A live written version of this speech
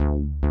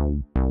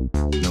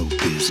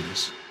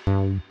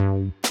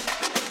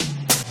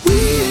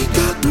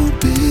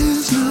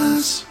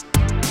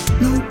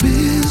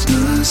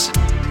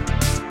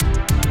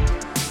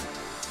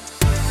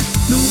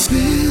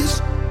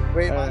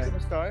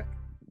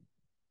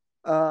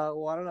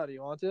Well, I don't know. Do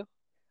you want to?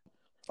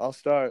 I'll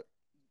start.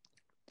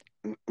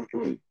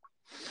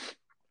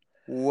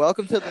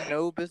 Welcome to the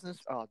No Business.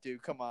 Oh,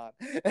 dude, come on.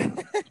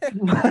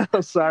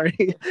 Sorry.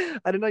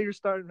 I didn't know you were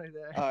starting right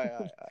there. All right.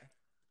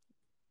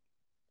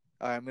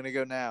 All right, I'm gonna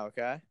go now.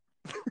 Okay.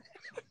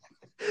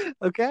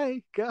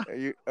 Okay, go. Are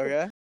you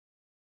okay?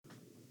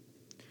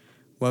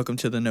 Welcome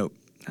to the Nope.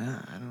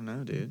 I don't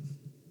know, dude.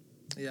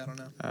 Yeah, I don't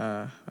know.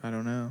 I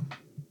don't know.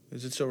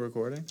 Is it still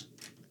recording?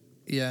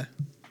 Yeah.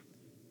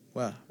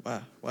 What?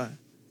 I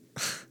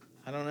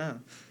don't know.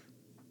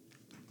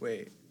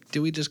 Wait.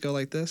 Do we just go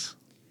like this?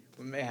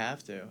 We may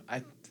have to.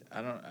 I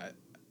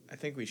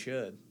think we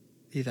should.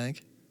 You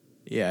think?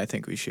 Yeah, I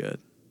think we should.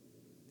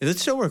 Is it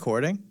still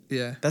recording?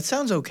 Yeah. That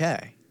sounds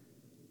okay.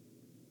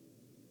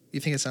 You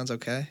think it sounds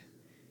okay?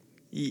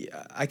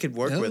 Yeah, I could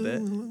work with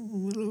it.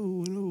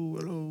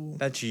 Hello.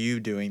 That's you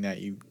doing that,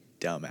 you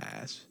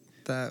dumbass.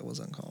 That was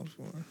uncalled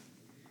for.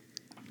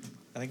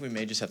 I think we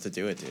may just have to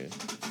do it, dude.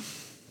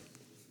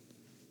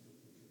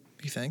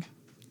 You think?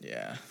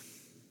 Yeah.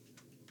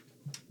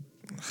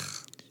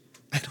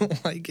 I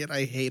don't like it.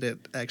 I hate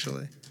it,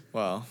 actually.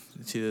 Well,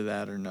 it's either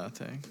that or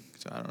nothing.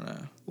 So I don't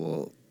know.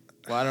 Well,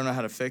 I don't know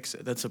how to fix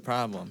it. That's the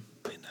problem.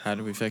 How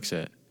do we fix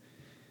it?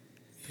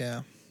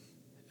 yeah.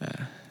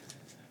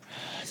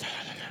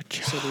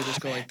 So do we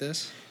just go like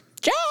this?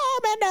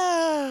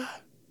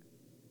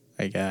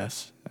 I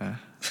guess.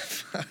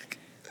 Fuck.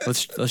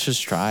 Let's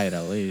just try it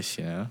at least,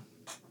 you know.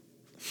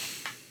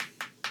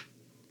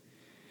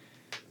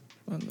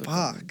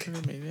 Fuck.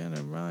 That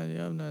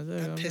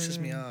pisses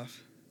me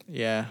off.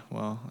 Yeah,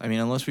 well, I mean,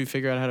 unless we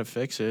figure out how to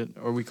fix it,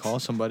 or we call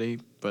somebody,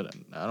 but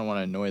I don't want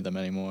to annoy them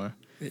anymore.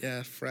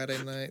 Yeah,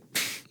 Friday night.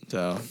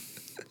 So. Oh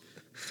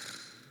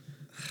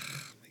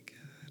my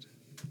god.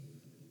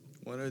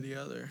 What are the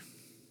other?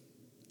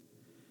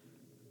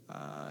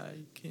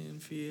 I can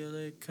feel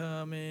it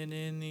coming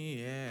in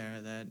the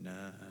air that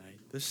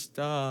night. The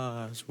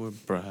stars were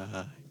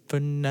bright.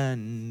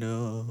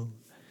 Fernando.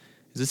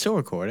 Is it still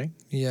recording?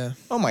 Yeah.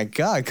 Oh my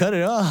god, cut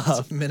it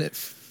off. Minute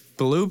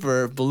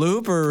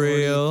Blooper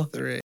reel.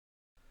 43.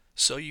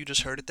 So you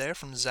just heard it there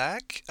from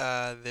Zach.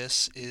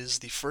 This is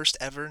the first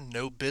ever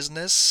No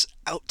Business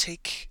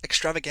Outtake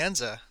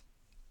Extravaganza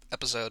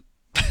episode.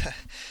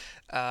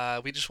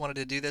 We just wanted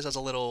to do this as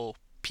a little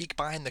peek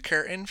behind the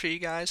curtain for you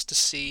guys to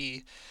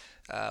see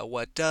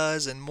what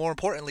does and more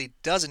importantly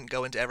doesn't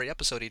go into every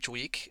episode each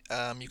week.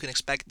 You can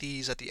expect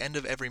these at the end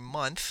of every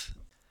month.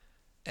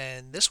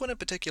 And this one in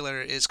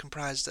particular is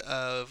comprised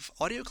of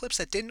audio clips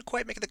that didn't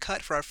quite make the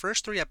cut for our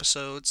first 3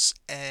 episodes,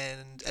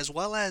 and as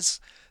well as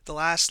the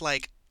last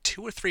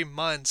 2 or 3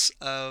 months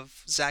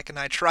of Zach and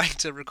I trying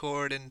to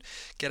record and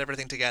get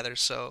everything together.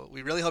 So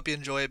we really hope you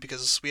enjoy it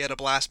because we had a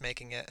blast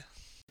making it.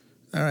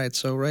 All right,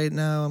 so right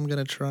now I'm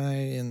gonna try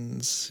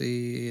and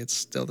see. It's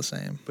still the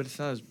same. But it's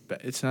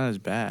not as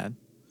bad.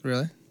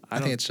 Really? I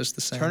think it's just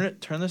the same.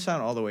 Turn the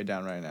sound all the way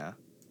down right now.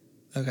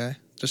 Okay,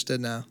 just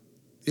did now.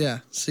 Yeah.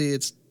 See,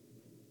 it's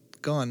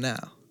gone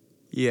now.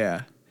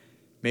 Yeah.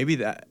 Maybe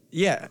that.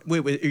 Yeah.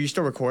 Wait, are you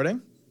still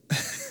recording?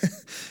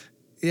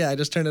 Yeah, I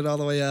just turned it all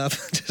the way up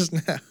just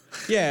now.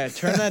 Yeah,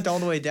 turn that all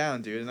the way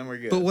down, dude, and then we're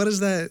good. But what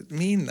does that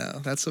mean, though?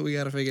 That's what we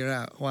got to figure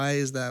out. Why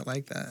is that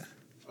like that?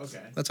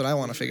 Okay. That's what I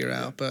want to figure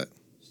out, but...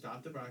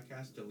 Stop the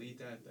broadcast, delete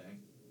that thing.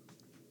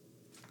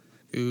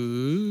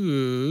 Ooh.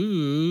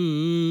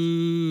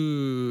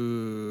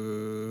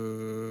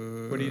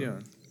 What are you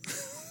doing?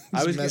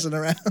 I was messing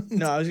around.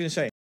 No, I was going to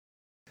say.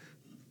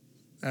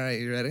 All right,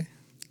 you ready?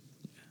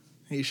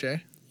 Are you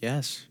sure?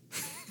 Yes.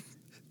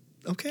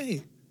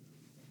 Okay.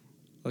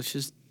 Let's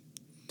just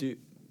do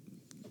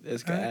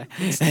this guy.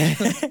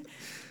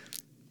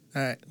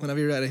 All right, whenever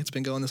you're ready. It's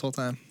been going this whole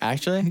time.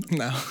 Actually?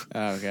 No.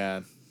 Oh,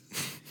 God.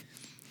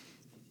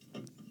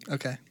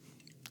 Okay.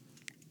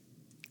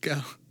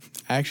 Go.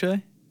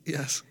 Actually?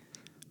 Yes.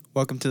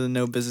 Welcome to the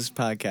No Business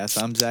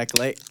Podcast. I'm Zach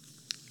Late.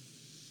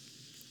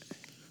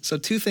 So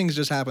 2 things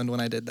just happened when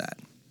I did that.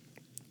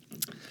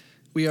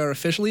 We are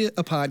officially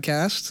a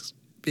podcast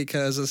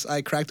because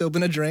I cracked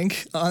open a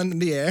drink on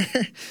the air.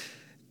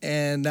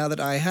 And now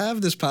that I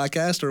have this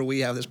podcast, or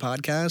we have this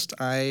podcast,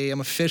 I am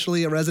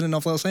officially a resident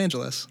of Los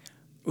Angeles.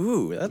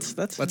 Ooh, that's...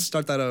 Let's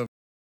start that over.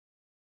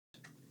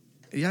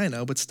 Yeah, I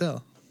know, but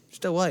still.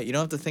 Still what? You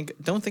don't have to think...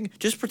 Don't think...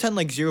 Just pretend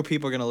like 0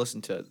 people are going to listen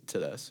to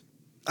this.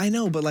 I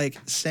know, but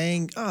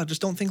saying,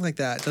 just don't think like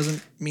that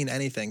doesn't mean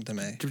anything to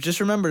me. Just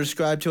remember to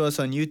subscribe to us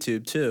on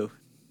YouTube, too.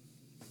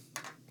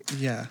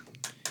 Yeah.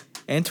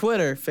 And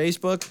Twitter,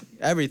 Facebook,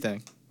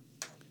 everything.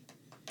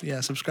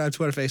 Yeah, subscribe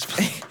to our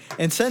Facebook.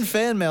 And send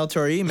fan mail to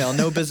our email,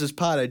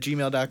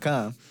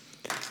 nobusinesspod@gmail.com.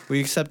 We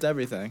accept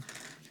everything.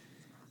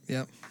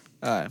 Yep.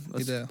 All right,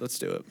 let's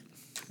do it.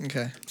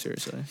 Okay.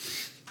 Seriously.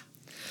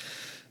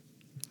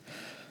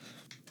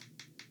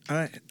 All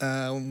right.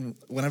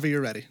 Whenever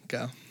you're ready,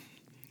 go.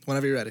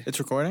 Whenever you're ready. It's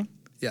recording?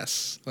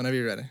 Yes. Whenever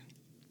you're ready.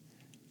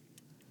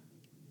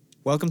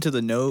 Welcome to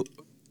the No.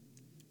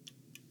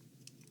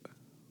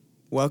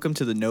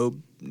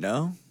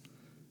 No?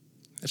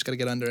 I just got to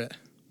get under it.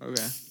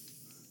 Okay.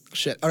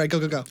 Shit. All right, go.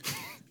 All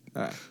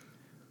right.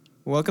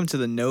 Welcome to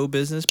the No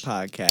Business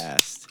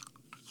Podcast.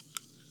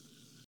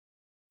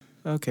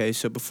 Okay,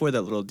 so before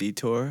that little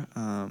detour,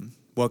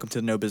 welcome to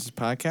the No Business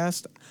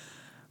Podcast.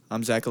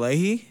 I'm Zach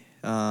Leahy.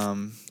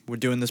 We're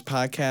doing this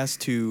podcast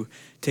to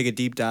take a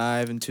deep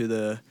dive into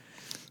the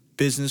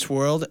business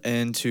world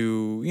and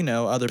to,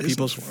 other Business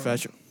people's world?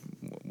 profession.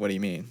 What do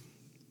you mean?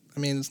 I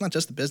mean, it's not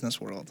just the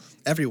business world.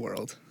 Every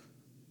world.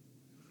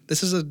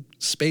 This is a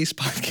space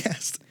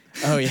podcast.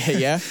 Oh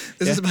yeah.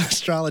 This is about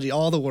astrology,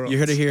 all the worlds. You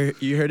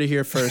heard it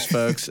here first,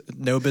 folks.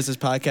 No Business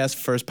Podcast,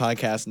 first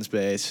podcast in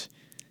space.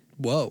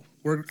 Whoa.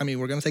 We're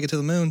gonna take it to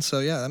the moon, so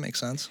yeah, that makes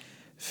sense.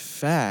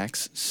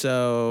 Facts.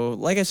 So,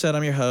 like I said,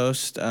 I'm your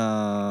host. You're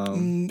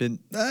not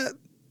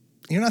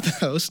the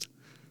host.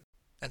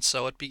 And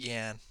so it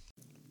began.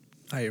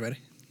 Are you ready?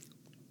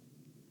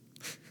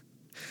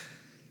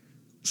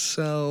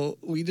 So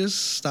we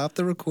just stopped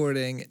the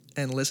recording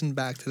and listened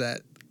back to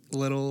that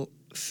little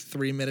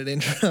 3-minute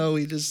intro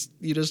you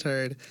just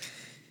heard,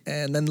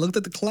 and then looked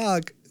at the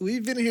clock.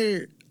 We've been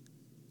here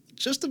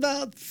just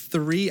about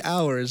 3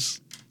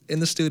 hours in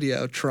the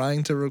studio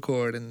trying to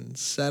record and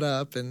set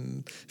up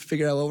and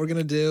figure out what we're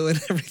gonna do and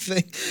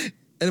everything,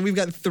 and we've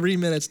got 3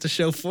 minutes to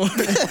show for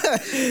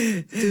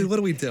it. Dude, what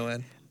are we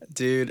doing?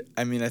 Dude,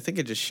 I mean, I think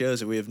it just shows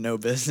that we have no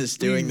business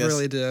doing We this.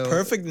 really do.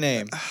 Perfect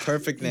name.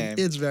 Perfect name.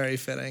 It's very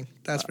fitting,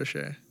 that's for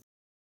sure.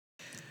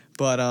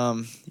 But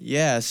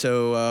yeah.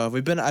 So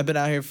I've been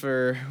out here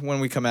for when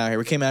we come out here.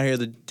 We came out here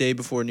the day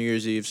before New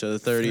Year's Eve, so the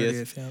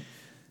 30th.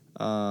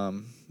 Yeah.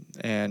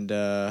 And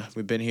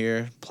we've been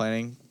here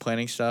planning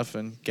stuff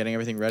and getting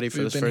everything ready for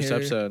We've this been first here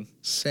episode.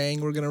 Saying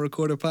we're going to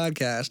record a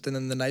podcast, and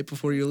then the night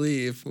before you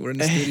leave, we're in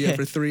the studio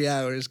for 3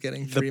 hours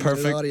getting The 3-minute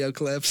perfect- audio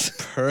clips.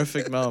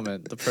 Perfect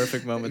moment. The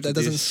perfect moment That to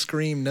doesn't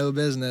scream no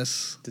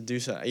business. do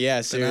something. Yeah, Then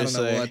I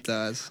seriously. don't know what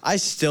does. I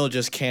still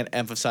just can't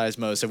emphasize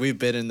most that we've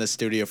been in the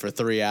studio for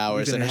 3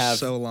 hours We've been and here have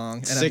so long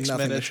and have 6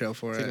 nothing minutes to show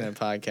for taking a it.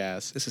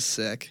 podcast. This is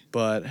sick.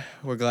 But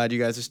we're glad you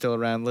guys are still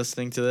around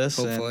listening to this.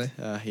 Hopefully.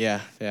 And,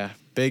 yeah.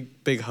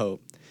 Big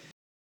hope.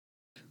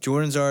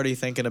 Jordan's already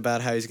thinking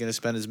about how he's going to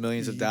spend his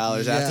millions of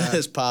dollars Yeah. after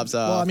this pops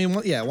off. Well, I mean,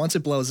 once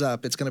it blows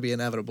up, it's going to be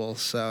inevitable.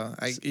 So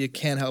you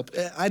can't help.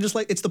 I just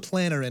it's the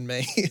planner in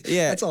me.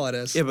 Yeah. That's all it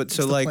is. Yeah, but It's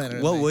so the planner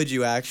in what me. would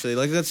you actually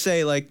let's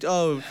say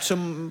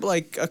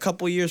a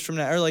couple years from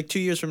now or 2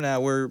 years from now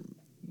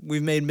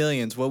we've made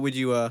millions. What would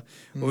you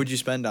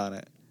spend on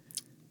it?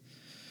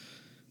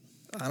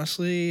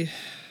 Honestly,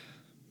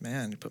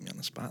 man, you put me on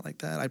the spot like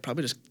that. I'd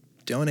probably just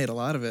donate a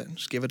lot of it.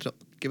 Just give it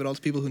all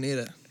to people who need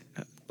it.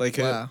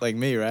 Wow. Like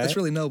me, right? That's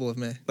really noble of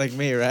me. like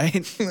me, right?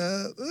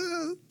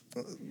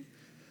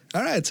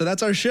 All right, so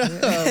that's our show.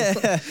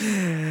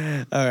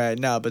 All right,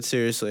 no, but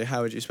seriously,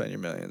 how would you spend your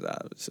millions?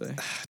 Obviously,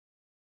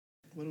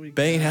 What do we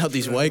banging got out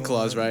these for White everyone?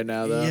 Claws right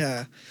now, though.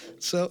 Yeah.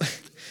 So,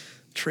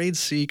 trade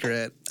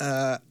secret.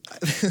 That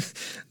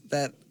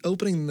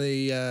opening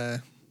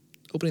the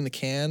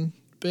can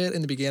bit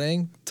in the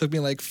beginning took me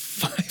like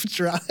 5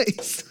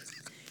 tries.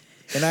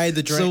 And I had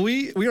to drink. So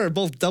we are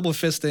both double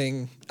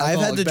fisting. I've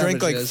had to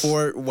drink like beverages.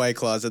 4 White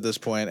Claws at this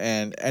point,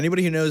 and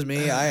anybody who knows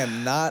me, I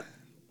am not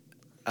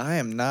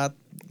Yeah, you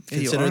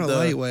considered are a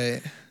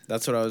lightweight.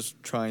 That's what I was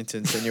trying to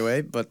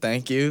insinuate, but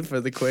thank you for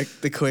the quick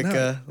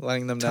No.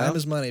 letting them know. Time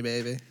is money,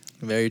 baby.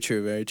 Very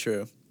true, very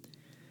true.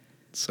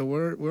 So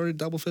we're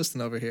double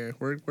fisting over here.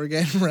 We're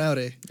getting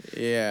rowdy.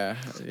 Yeah,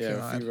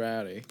 God. if you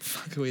rowdy. What the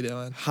fuck are we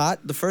doing?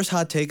 The first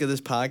hot take of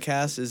this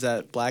podcast is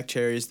that black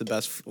cherry is the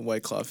best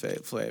White Claw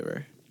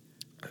flavor.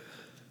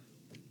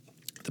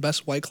 The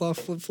best White Claw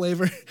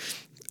flavor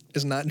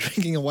is not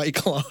drinking a White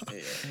Claw.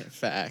 Yeah,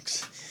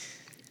 facts.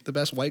 The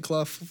best White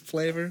Claw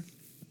flavor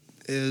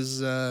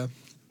is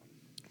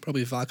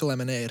probably vodka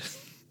lemonade.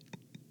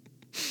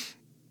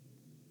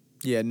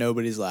 Yeah,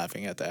 nobody's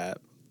laughing at that.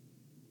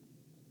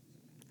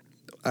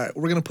 All right,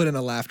 we're gonna put in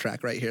a laugh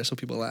track right here so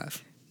people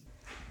laugh.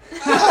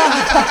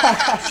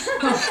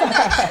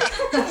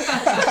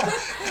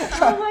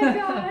 Oh my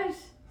gosh.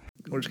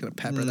 We're just gonna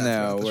pepper that No,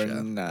 throughout we're the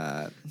show.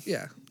 not.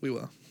 Yeah, we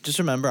will. Just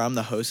remember, I'm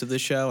the host of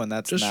this show, and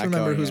that's Just not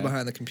remember going who's in.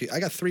 behind the computer. I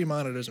got 3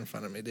 monitors in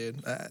front of me,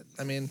 dude.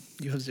 I mean,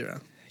 you have 0.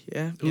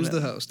 Yeah. Who's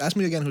the host? Ask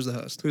me again. Who's the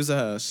host? Who's the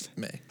host?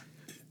 Me.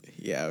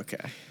 Yeah.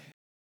 Okay.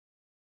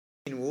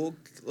 We'll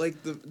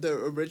the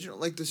original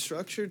the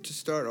structure to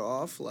start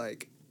off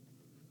like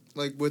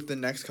with the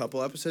next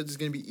couple episodes is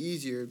gonna be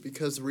easier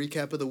because the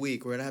recap of the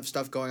week we're gonna have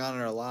stuff going on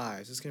in our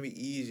lives. It's gonna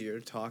be easier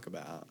to talk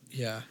about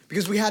Yeah.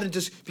 because we had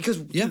to because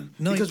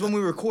when we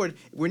record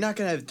we're not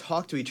gonna have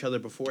talked to each other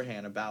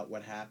beforehand about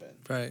what happened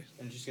Right.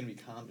 and it's just gonna be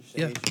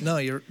conversation. Yeah. No,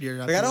 you're.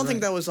 I don't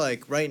think that was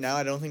right now.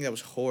 I don't think that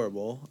was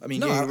horrible. I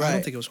mean, No, yeah, you're I right.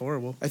 don't think it was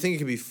horrible. I think it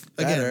could be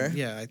better. Again,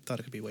 yeah, I thought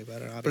it could be way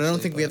better. Obviously, But I don't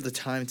think we have the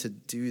time to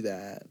do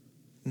that.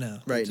 No.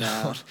 right we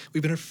now. don't.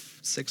 We've been here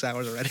 6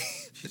 hours already.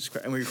 Jesus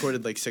Christ. And we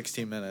recorded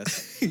 16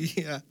 minutes.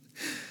 Yeah.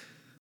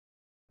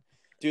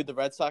 Dude, the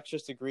Red Sox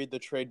just agreed to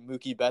trade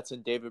Mookie Betts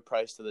and David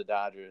Price to the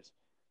Dodgers.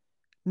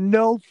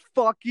 No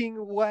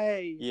fucking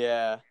way.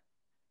 Yeah.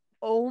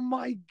 Oh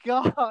my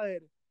god.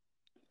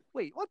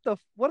 Wait, what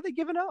are they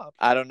giving up?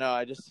 I don't know.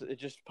 It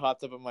just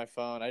popped up on my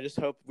phone. I just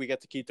hope we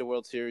get to keep the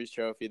World Series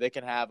trophy. They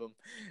can have them.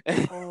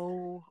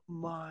 Oh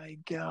my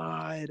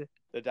God.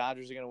 The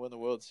Dodgers are gonna win the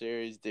World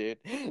Series, dude.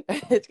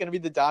 It's gonna be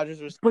the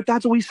Dodgers. But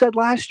that's what we said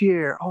last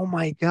year. Oh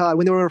my God,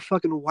 when they were a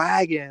fucking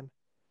wagon,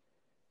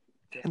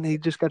 and they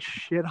just got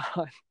shit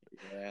on.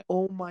 Yeah.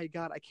 Oh my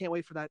God, I can't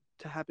wait for that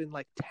to happen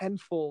like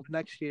tenfold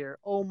next year.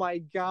 Oh my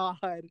God.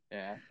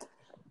 Yeah.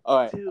 All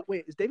right. Dude,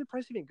 wait, is David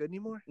Price even good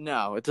anymore?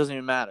 No, it doesn't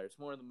even matter. It's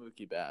more the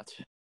Mookie Betts.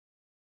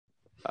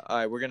 All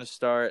right, I'm gonna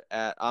start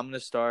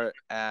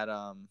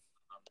at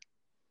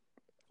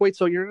Wait,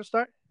 so you're gonna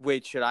start?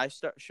 Wait, should I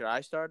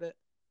start it?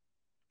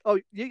 Oh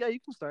yeah, you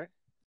can start.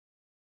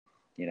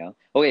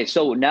 Okay,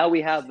 so now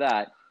we have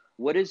that.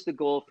 What is the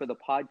goal for the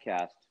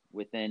podcast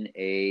within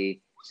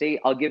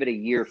I'll give it a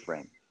year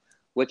frame.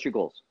 What's your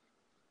goals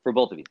for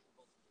both of you?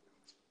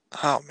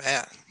 Oh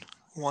man,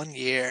 1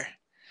 year.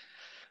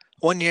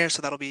 1 year,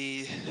 so that'll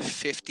be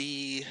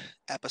 50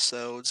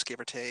 episodes, give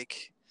or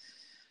take.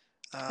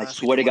 I if we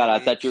swear do to God, one a I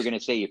thought week. you were going to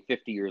say you're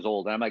 50 years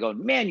old. And I'm like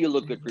going, man, you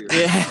look good for your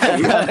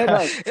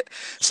Yeah.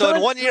 So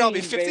in 1 year, I'll be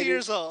sunscreen, 50 baby.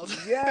 years old.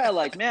 Yeah,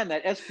 like, man,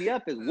 that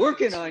SPF is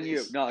working on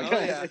you. No, Oh,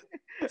 yeah.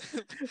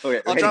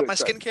 Okay, I'll drop anyway, my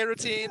sorry. skincare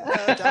routine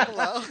down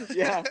below.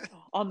 Yeah,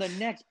 on the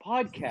next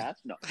podcast.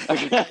 No.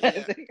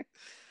 Yeah.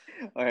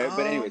 All right,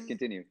 but anyways, Um,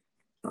 continue.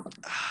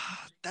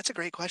 That's a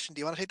great question. Do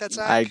you want to take that,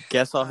 Zach? I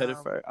guess I'll hit it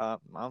Um,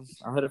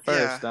 first. I'll hit it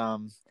yeah.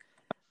 first.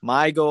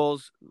 My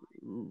goals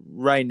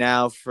right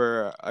now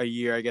for a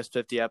year, I guess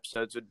 50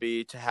 episodes would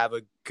be to have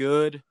a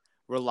good,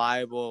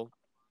 reliable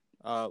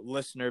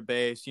listener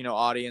base,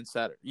 audience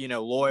that,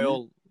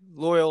 loyal,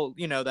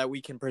 that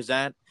we can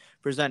present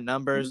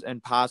numbers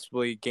and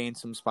possibly gain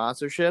some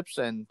sponsorships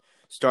and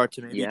start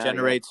to maybe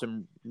generate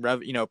some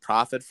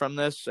profit from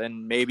this,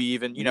 and maybe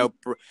even,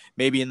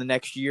 maybe in the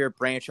next year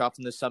branch off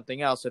into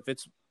something else. If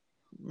it's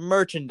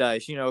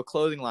merchandise, a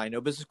clothing line,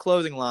 No Business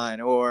clothing line,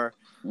 or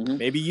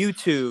maybe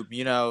YouTube,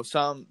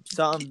 some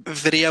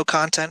video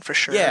content for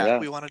sure. Yeah.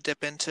 We want to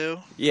dip into.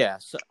 Yeah,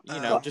 so,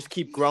 just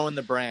keep growing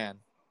the brand.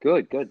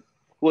 Good.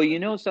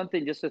 Well,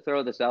 something, just to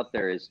throw this out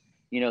there, is,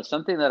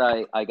 something that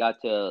I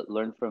got to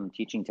learn from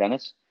teaching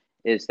tennis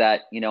is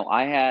that,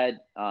 I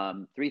had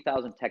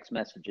 3,000 text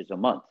messages a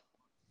month,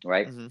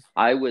 right? Mm-hmm.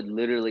 I would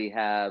literally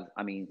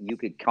you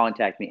could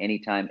contact me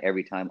anytime,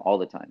 every time, all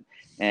the time.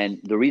 And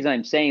the reason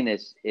I'm saying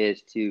this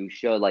is to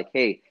show, like,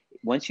 hey,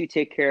 once you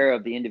take care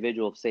of the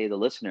individual, say the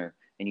listener,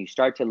 and you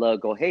start to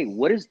go, hey,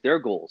 what is their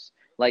goals?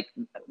 Like,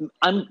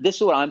 this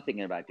is what I'm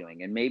thinking about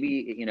doing. And maybe,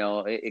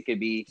 it could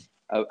be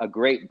a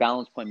great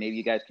balance point. Maybe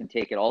you guys can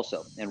take it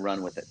also and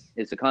run with it.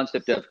 It's the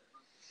concept of,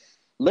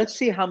 let's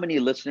see how many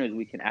listeners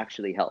we can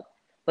actually help.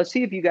 Let's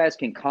see if you guys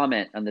can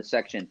comment on the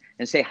section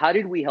and say, how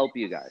did we help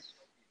you guys?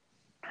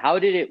 How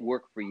did it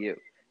work for you?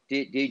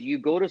 Did you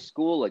go to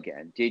school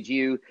again? Did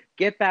you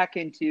get back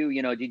into,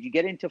 did you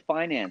get into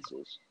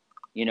finances?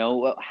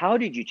 How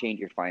did you change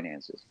your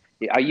finances?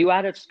 Are you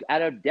out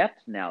of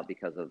depth now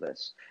because of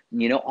this?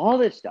 All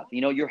this stuff,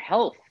 your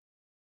health.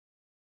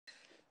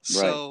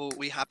 So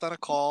we hopped on a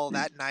call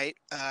that night.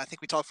 I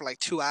think we talked for like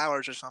 2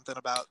 hours or something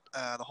about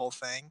the whole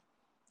thing,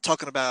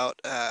 talking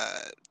about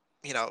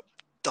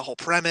the whole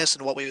premise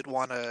and what we would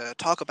want to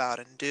talk about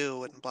and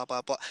do and blah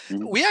blah blah.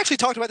 Mm-hmm. We actually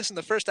talked about this in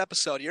the first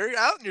episode. You're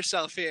outing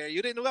yourself here.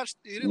 You didn't listen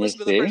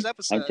to the first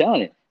episode. I'm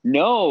telling you.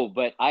 No,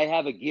 but I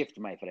have a gift,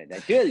 my friend. I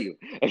tell you.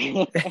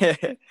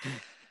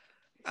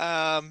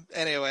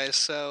 Anyway,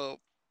 so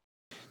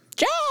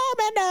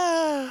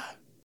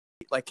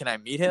like, can I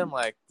meet him?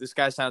 Like, this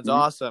guy sounds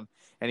awesome,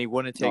 and he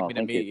wouldn't take me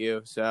to meet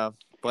you. So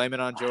blame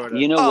it on Jordan.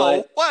 You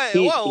know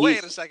what?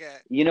 Wait a second.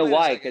 You know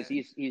why? Because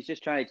he's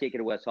just trying to take it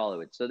to West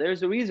Hollywood. So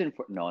there's a reason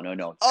for. No.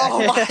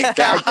 Oh my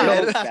God.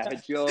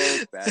 Bad joke.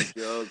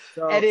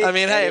 So, Edit, I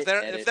mean, hey,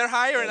 edit, if they're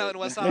hiring out in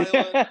West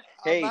Hollywood,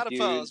 I'm not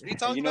opposed. We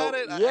talked about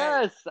it.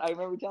 Yes, I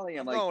remember telling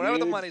you. I'm like, wherever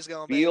the dude, money's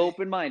going, be baby.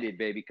 open-minded,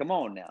 baby. Come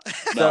on now.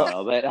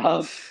 No, but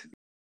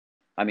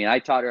I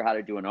taught her how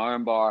to do an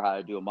arm bar, how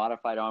to do a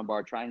modified arm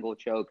bar, triangle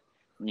choke.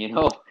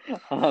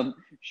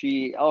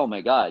 She, oh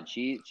my God,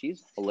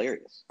 she's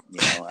hilarious.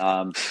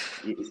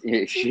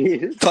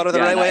 She Taught her the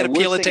right way to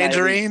peel a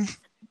tangerine.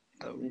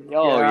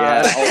 Oh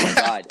yeah. Oh my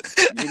God.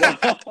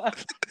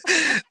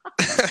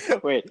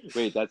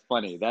 Wait, that's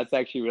funny. That's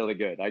actually really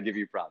good. I give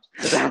you props.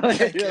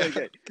 Really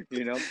good.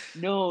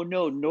 No,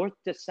 north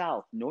to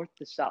south.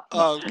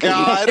 Oh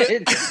God.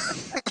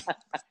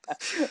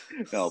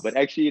 No, but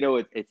actually,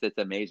 it's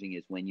amazing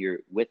is when you're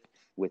with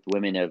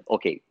women of,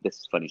 okay, this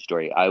is a funny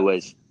story. I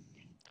was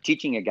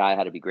teaching a guy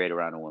how to be great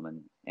around a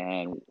woman,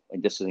 and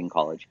this is in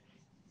college.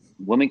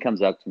 Woman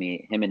comes up to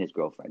me, him and his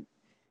girlfriend,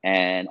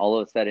 and all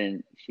of a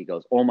sudden she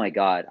goes, "Oh my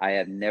God,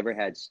 I never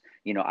had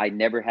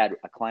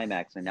a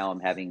climax, and now I'm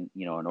having,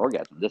 an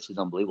orgasm. This is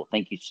unbelievable.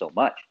 Thank you so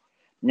much."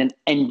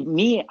 And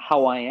me,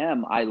 how I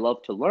am, I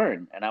love to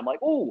learn, and I'm like,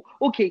 oh,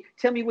 okay,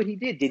 tell me what he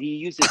did. Did he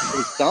use his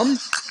thumb?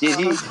 Did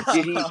he use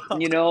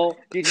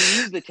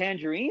the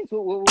tangerines?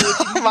 What did he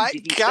Oh do? my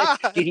God.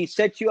 Did he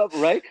set you up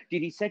right?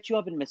 Did he set you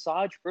up and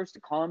massage first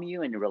to calm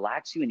you and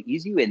relax you and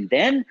ease you, and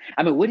then,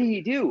 I mean, what did he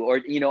do? Or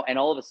and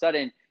all of a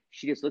sudden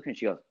she just looks and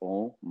she goes,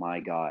 oh my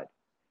God.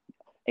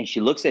 And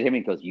she looks at him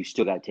and goes, you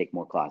still got to take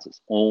more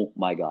classes. Oh,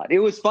 my God. It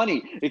was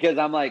funny because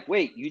I'm like,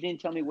 wait, you didn't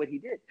tell me what he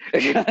did.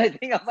 I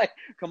think I'm like,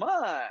 come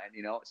on,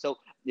 So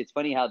it's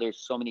funny how there's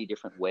so many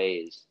different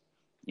ways.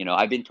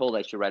 I've been told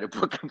I should write a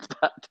book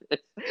about this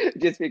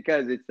just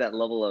because it's that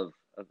level of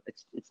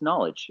it's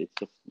knowledge. It's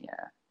just, yeah.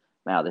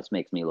 Wow, this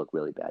makes me look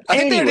really bad. I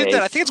think they did Anyways,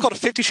 that. I think it's called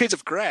 50 Shades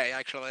of Grey,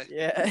 actually.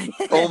 Yeah.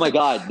 oh, my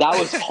God. That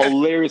was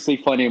hilariously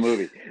funny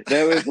movie.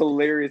 That was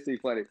hilariously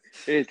funny.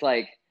 It's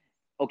like,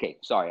 okay,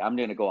 sorry, I'm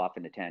going to go off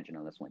in a tangent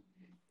on this one.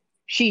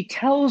 She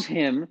tells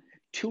him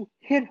to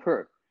hit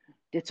her.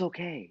 It's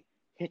okay.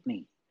 Hit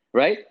me.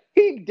 Right?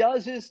 He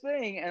does his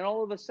thing, and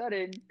all of a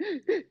sudden,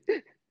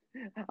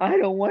 I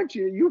don't want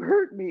you. You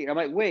hurt me. I'm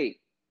like, wait,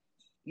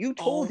 you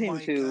told him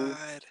to.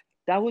 God.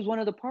 That was one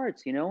of the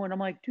parts, And I'm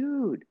like,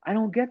 dude, I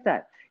don't get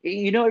that.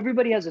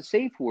 Everybody has a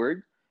safe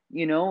word.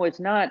 It's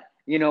not,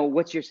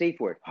 what's your safe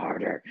word?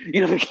 Harder.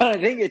 The kind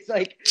of thing. It's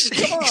like,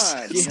 come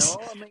on,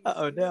 I'm like,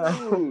 Oh,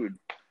 no. dude.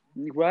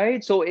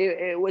 Right. So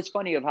it was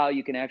funny of how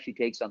you can actually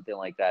take something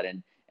like that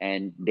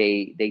and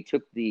they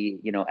took the,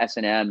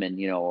 S&M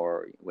and,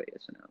 or wait,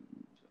 S&M,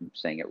 I'm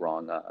saying it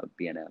wrong.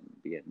 BNM,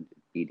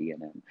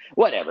 BDNM,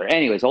 whatever.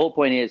 Anyways, the whole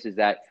point is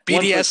that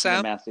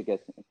BDSM?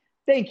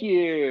 Thank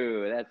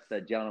you. That's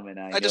the gentleman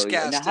I know. just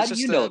guessed. Now, how do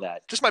you know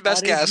that? Just my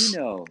best guess.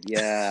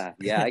 Yeah,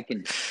 I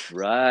can.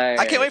 Right.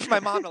 I can't wait for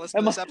my mom to listen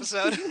to this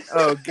episode.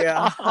 Oh,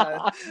 God.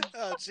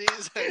 Oh,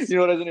 Jesus. You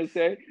know what I was going to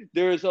say?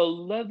 There's a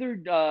leather.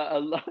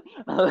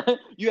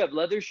 You have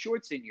leather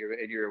shorts in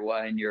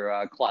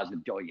your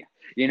closet, don't you?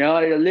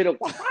 A little,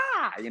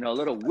 a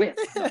little whip.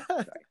 No,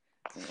 sorry.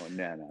 Oh,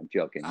 no, I'm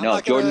joking. I'm No,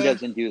 not gonna- Jordan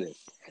doesn't do this.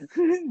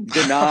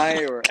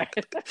 Deny or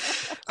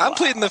I'm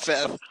pleading the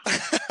fifth.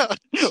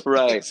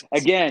 right.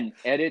 Again,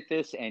 edit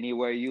this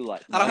anywhere you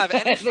like. I don't have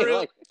any fruit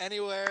Like,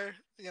 anywhere,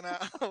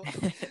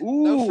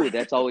 ooh, No fruit.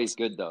 that's always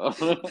good though.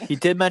 He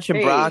did mention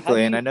Hey, broccoli,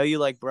 how and do I know you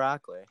like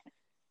broccoli.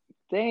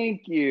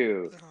 Thank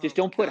you. Just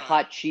Oh, don't put God.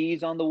 hot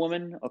cheese on the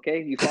woman,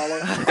 okay? You follow?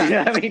 You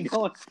know what I mean?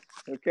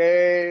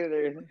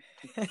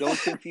 Don't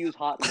confuse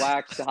hot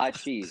wax to hot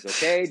cheese,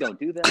 okay? Don't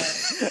do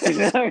that. You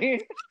know what I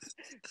mean?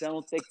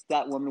 Don't think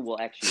that woman will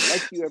actually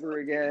like you ever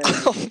again.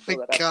 Oh, my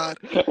God.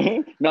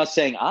 Not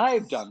saying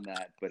I've done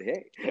that, but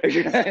hey.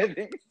 You know what I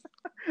mean?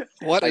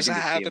 What I is can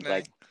just see him,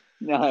 happening?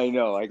 no, I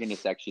know. I can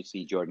just actually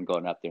see Jordan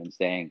going up there and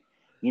saying,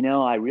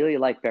 I really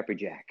like Pepper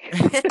Jack.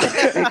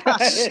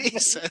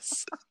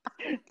 Jesus.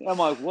 I'm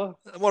like, what?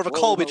 I'm more of a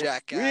Colby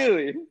Jack guy.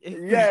 Really?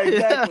 Yeah,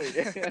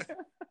 exactly.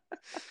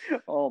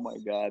 Oh my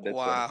God. That's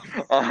Wow.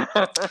 funny.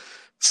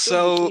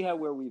 So, see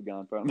where we've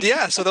gone from.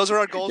 yeah, so those are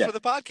our goals Yeah. for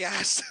the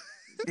podcast.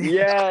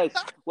 Yes.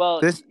 Well,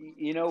 This-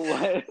 you know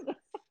what?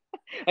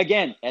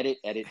 Again, edit,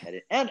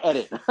 and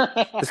edit.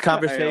 This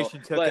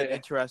conversation took but, an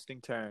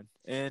interesting turn.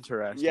 yes,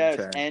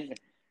 turn. and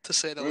To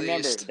say the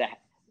remember least. that.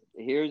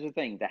 Here's the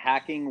thing: the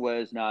hacking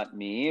was not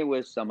me; it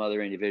was some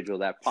other individual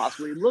that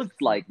possibly looked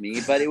like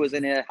me, but it was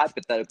in a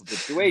hypothetical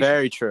situation.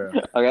 Very true.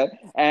 Okay.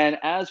 And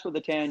as for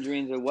the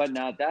tangerines and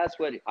whatnot, that's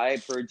what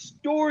I've heard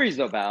stories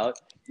about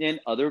in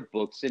other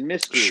books and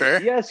mysteries. Sure.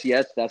 Yes,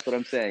 that's what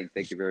I'm saying.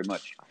 Thank you very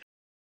much.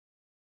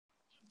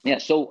 Yeah.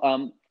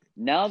 So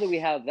now that we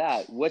have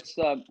that,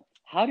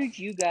 how did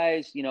you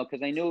guys,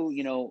 because I know,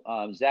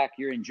 Zach,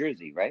 you're in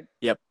Jersey, right?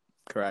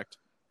 Correct.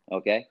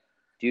 Okay.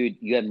 Dude,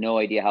 you have no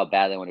idea how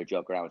bad I want to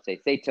joke around and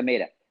say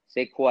tomato,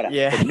 say quarter.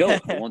 Yeah. But no,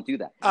 I won't do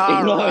that.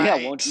 All No, yeah, I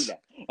right. won't do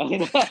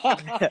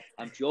that.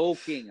 I'm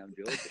joking. Man,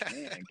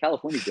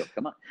 California joke.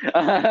 Come on.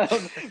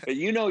 But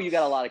you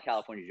got a lot of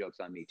California jokes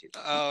on me too.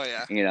 Oh,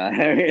 yeah.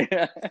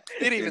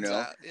 It evens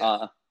out,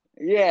 yeah.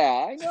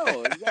 Yeah, I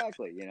know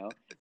exactly.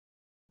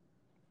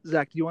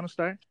 Zach, do you want to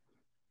start?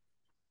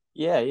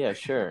 Yeah,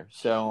 sure.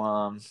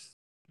 So,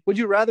 Would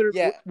you rather?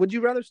 Yeah. Would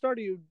you rather start,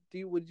 or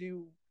would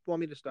you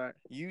want me to start?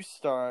 you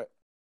start.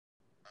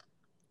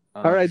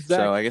 All right, Zach.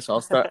 So I guess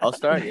I'll start.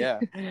 Yeah.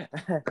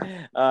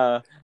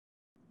 How'd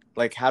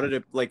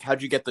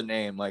you get the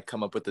name? Like,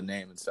 come up with the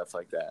name and stuff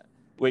like that.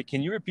 Wait,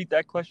 can you repeat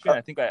that question?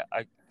 I think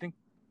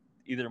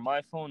either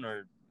my phone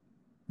or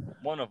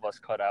one of us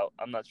cut out.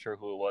 I'm not sure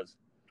who it was.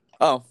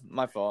 Oh,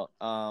 my fault.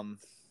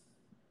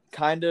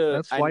 Kind of.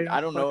 That's why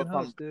I don't know if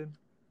host, dude.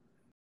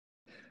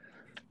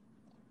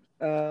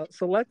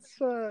 So let's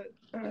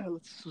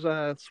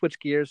switch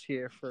gears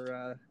here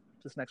for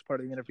this next part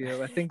of the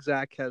interview. I think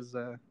Zach has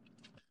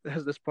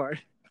this part.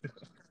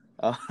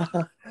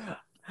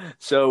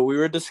 So we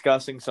were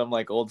discussing some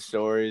old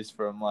stories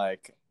from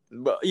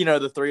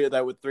the three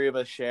of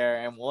us share,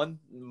 and one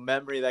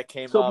memory that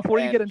came So up. before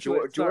you and get into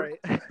it, Jordan-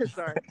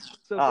 sorry.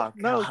 So Oh,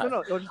 no. God. I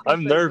was just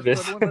I'm gonna say,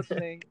 nervous. For everyone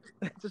listening,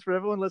 just for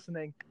everyone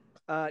listening,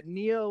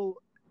 Neo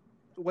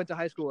went to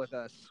high school with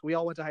us. We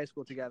all went to high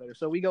school together,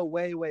 so we go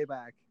way, way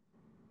back.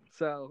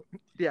 So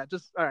yeah,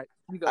 just all right.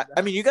 You go.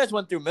 I mean, you guys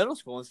went through middle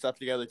school and stuff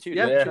together too.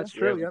 Yeah, didn't you? that's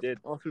true. we Yep, did.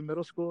 all through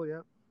middle school.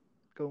 Yep,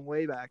 going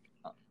way back.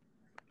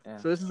 Yeah.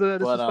 So this is a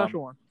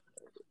special one.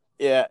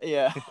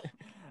 Yeah.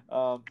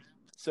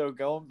 So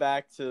going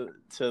back to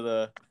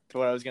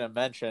what I was gonna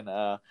mention.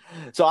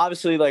 So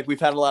obviously, like, we've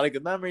had a lot of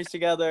good memories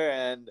together,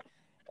 and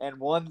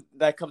one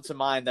that comes to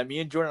mind that me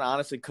and Jordan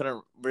honestly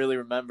couldn't really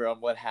remember on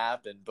what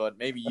happened, but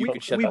maybe you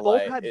could shed We the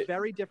both light. had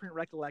very different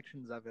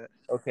recollections of it.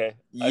 Okay.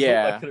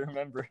 Yeah. I hope I could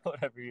remember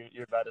whatever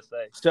you're about to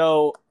say.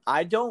 So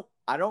I don't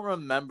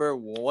remember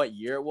what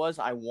year it was.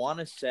 I want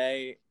to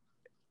say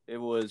it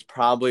was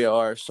probably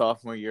our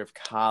sophomore year of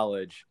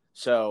college.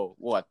 So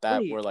what?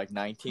 Wait, we're like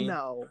 19,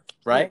 No,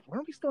 right? Wait,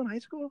 weren't we still in high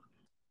school?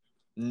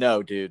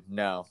 No, dude,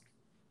 no.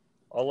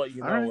 I'll let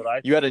you know All right. what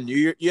I. You had a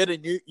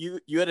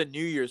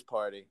New Year's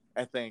party,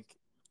 I think,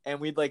 and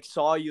we like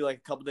saw you like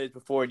a couple days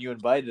before, and you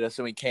invited us,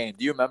 and we came.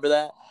 Do you remember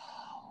that?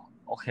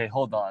 Okay,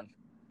 hold on.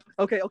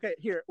 Okay.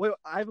 Here, wait.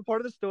 I have a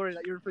part of the story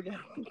that you're forgetting.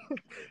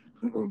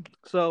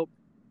 So,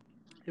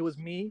 it was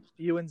me,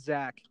 you, and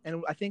Zach,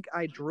 and I think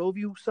I drove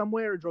you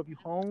somewhere or drove you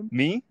home.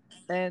 Me?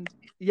 And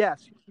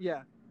yes,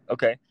 yeah.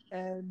 Okay.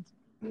 And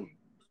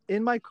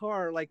in my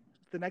car, like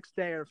the next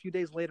day or a few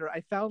days later, I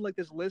found like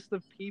this list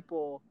of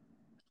people,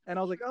 and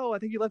I was like, "Oh, I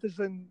think you left this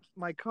in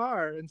my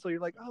car." And so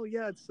you're like, "Oh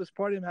yeah, it's this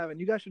party I'm having.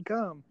 You guys should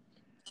come."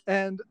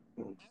 And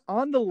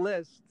on the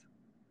list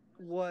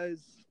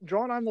was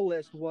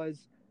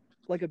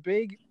like a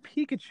big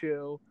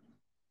Pikachu,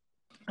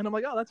 and I'm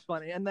like, "Oh, that's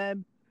funny." And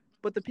then,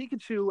 but the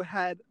Pikachu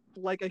had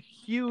like a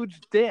huge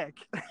dick.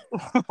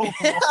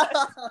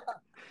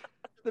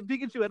 The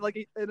Pikachu had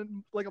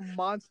like a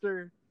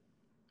monster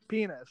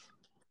penis.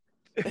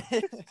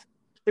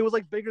 It was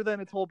like bigger than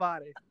its whole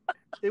body.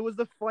 It was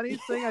the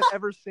funniest thing I've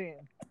ever seen.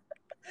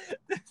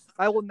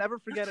 I will never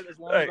forget it as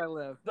long as I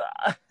live.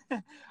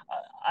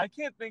 I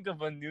can't think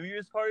of a New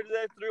Year's party that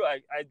I threw. I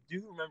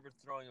do remember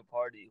throwing a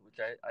party, which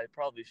I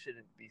probably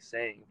shouldn't be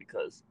saying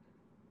because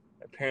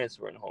my parents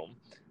weren't home.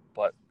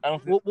 But I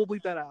don't. We'll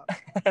bleep that out.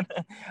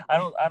 I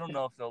don't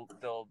know if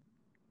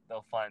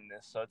they'll find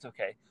this, so it's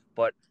okay.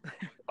 But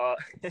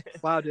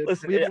wow, dude,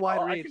 listen, we have a wide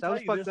I reach. can That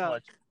was tell you fucked up.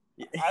 much.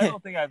 I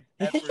don't think I've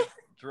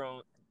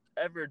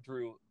ever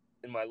drew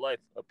in my life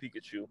a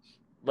Pikachu,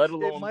 let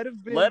It might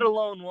have been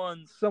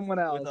one someone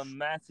else with a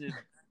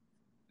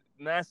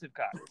massive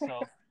cock.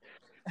 So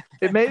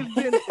it may have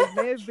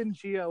been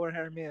Gio or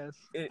Hermes.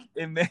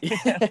 it may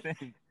have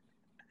been.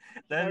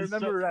 I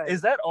remember right.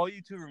 Is that all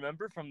you two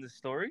remember from this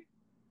story?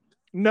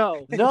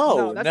 No,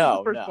 No, that's no,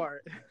 the first no.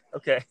 part.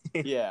 Okay.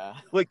 Yeah.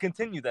 Wait,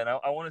 continue then.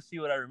 I want to see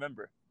what I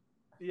remember.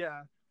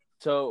 Yeah.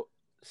 So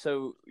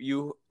we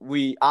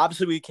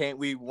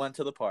went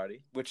to the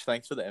party, which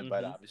thanks for the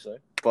invite, Mhm. obviously.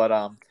 But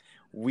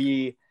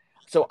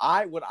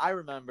what I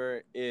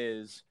remember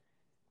is,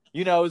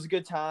 it was a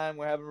good time.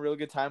 We're having a real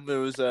good time. It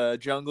was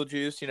Jungle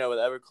Juice, with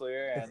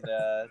Everclear,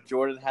 and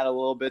Jordan had a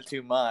little bit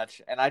too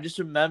much. And I just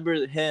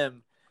remember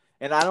him,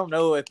 and I don't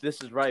know if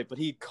this is right, but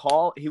he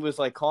was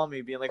like calling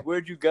me, being like,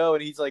 "Where'd you go?"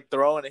 And he's like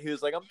throwing it. He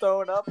was like, "I'm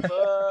throwing up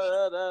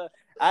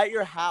at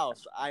your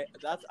house." I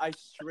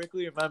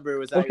strictly remember it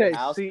was at your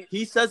house. See,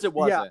 he says it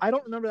wasn't. Yeah, I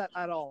don't remember that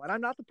at all, and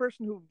I'm not the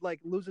person who like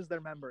loses their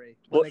memory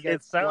when Well, they get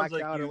it sounds blacked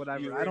like out or whatever.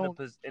 you're I don't.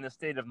 in a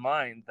state of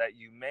mind that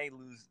you may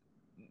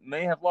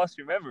have lost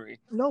your memory.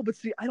 No, but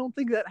see, I don't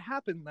think that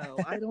happened though.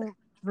 I don't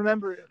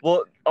remember.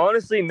 Well,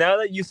 honestly, now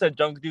that you said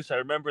Jungle Juice, I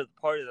remember the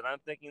party that I'm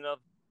thinking of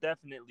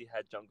definitely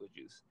had Jungle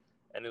Juice,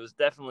 and it was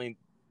definitely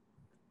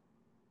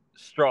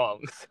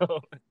strong.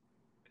 So,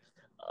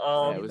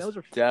 I mean, those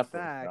are definitely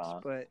facts,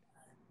 strong. but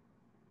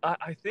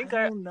I think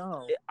I don't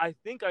know. I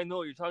think I know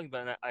what you're talking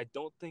about, and I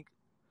don't think.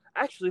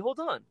 Actually, hold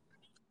on.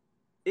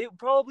 It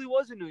probably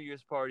was a New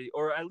Year's party,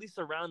 or at least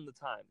around the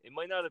time. It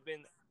might not have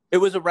been. It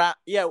was around.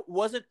 Yeah, it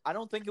wasn't. I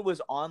don't think it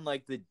was on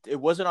it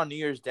wasn't on New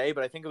Year's Day,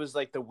 but I think it was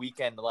like the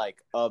weekend,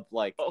 after.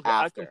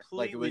 I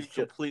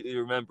completely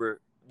remember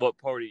what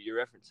party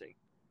you're referencing.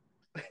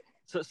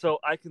 So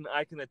I can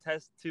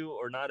attest to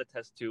or not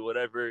attest to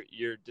whatever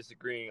you're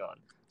disagreeing on.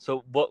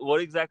 So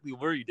what exactly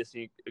were you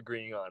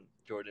disagreeing on,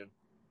 Jordan?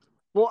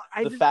 Well,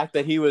 The fact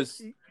that he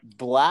was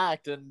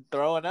blacked and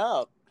throwing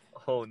up.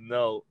 Oh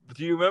no!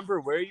 Do you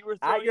remember where you were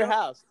throwing At your up?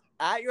 house.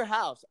 At your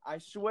house. I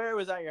swear it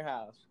was at your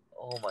house.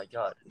 Oh my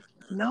god!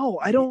 No,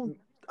 I don't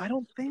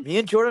think. Me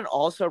and Jordan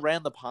also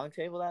ran the pong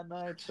table that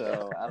night,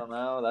 so I don't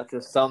know. That's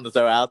just something to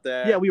throw out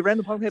there. Yeah, we ran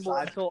the pong table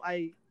Side- until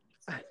I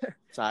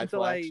Side until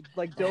flex. I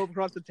like dove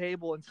across the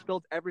table and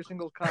spilled every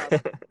single cup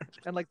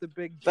and like the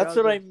big. That's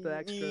jug what I of the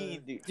extra-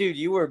 mean, dude.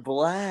 You were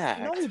black.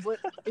 No, but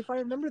if I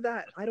remember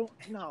that, I don't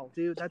know,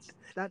 dude.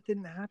 That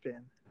didn't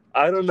happen.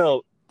 I don't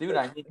know, Dude,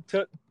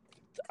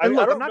 I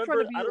look, don't I'm not trying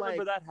remember. to be I don't like-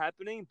 remember that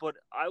happening, but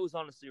I was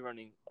honestly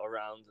running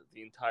around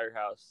the entire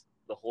house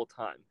the whole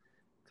time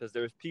because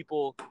there was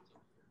people.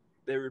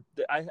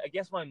 I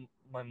guess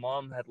my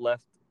mom had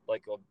left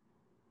like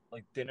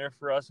dinner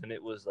for us, and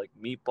it was like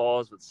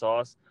meatballs with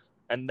sauce,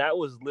 and that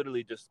was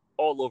literally just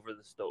all over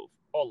the stove,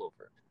 all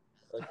over.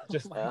 Like,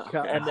 just, my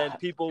God. and then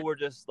people were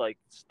just like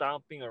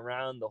stomping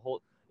around the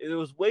whole. There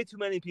was way too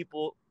many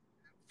people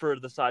for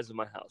the size of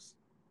my house.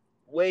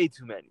 Way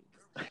too many.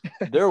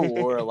 There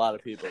were a lot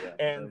of people there.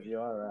 And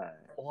You're all right.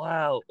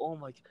 wow, oh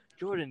my,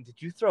 Jordan,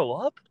 did you throw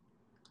up?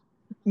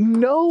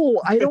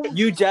 No, I don't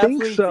You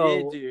definitely think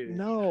so. did, dude.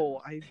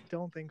 No, I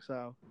don't think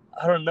so.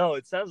 I don't know.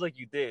 It sounds like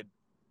you did.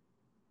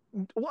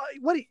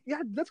 What?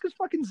 Yeah, that's because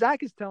fucking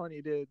Zach is telling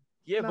you, dude.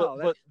 Yeah,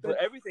 No, but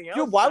everything else.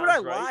 Dude, why would I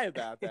sounds right. lie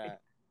about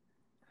that?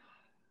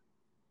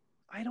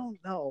 I don't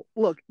know.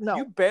 Look, no.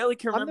 You barely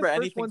can I'm the remember first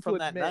anything one to from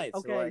that admit, night. So,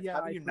 okay, like, yeah,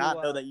 how do I you threw not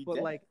know up, that you but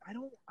did? like, I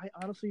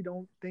honestly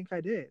don't think I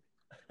did.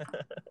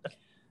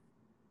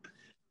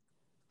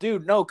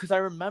 Dude, no, because I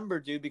remember,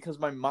 dude, because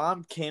my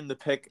mom came to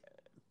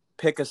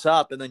pick us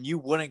up, and then you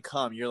wouldn't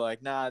come. You're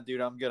like, nah,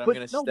 dude, I'm good. I'm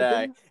gonna No,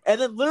 stay.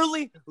 And then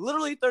literally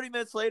 30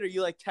 minutes later,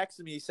 you like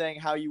texted me saying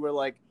how you were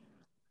like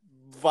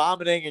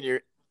vomiting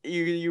and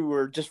you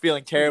were just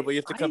feeling terrible. You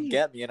have to come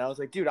get me. And I was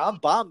like, dude, I'm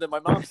bummed and my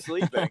mom's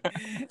sleeping.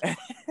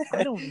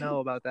 I don't know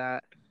about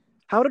that.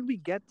 How did we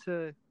get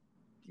to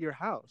your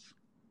house?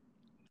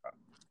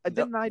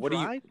 Didn't I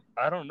drive?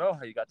 I don't know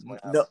how you got to my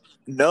house.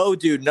 No,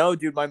 dude.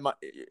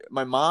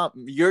 My mom.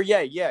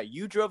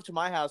 You drove to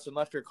my house and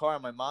left your car,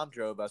 and my mom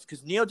drove us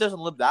because Neo doesn't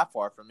live that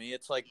far from me.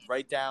 It's like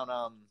right down.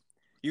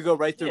 You go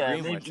right through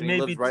Greenwich, and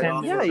he lives right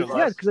on.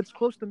 Yeah, because it's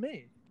close to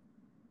me.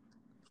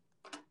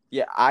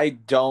 Yeah, I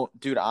don't,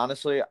 dude.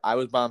 Honestly, I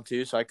was bummed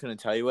too, so I couldn't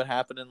tell you what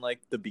happened in like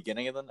the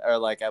beginning of or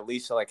like at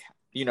least like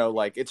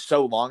like it's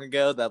so long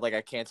ago that like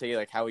I can't tell you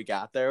like how we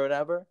got there or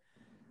whatever.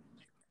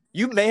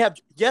 You may have,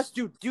 yes,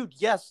 dude,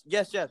 yes.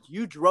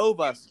 You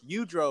drove us.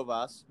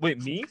 Wait,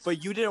 me?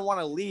 But you didn't want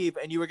to leave,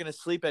 and you were gonna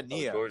sleep at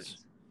Neo's.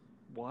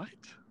 What?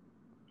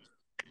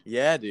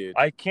 Yeah, dude.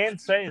 I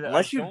can't say that.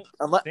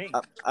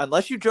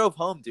 Unless you drove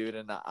home, dude,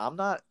 and I'm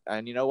not.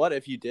 And you know what?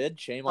 If you did,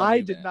 shame on you.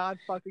 I did not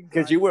fucking.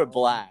 Because you were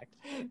black.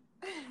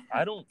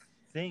 I don't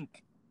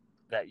think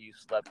that you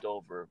slept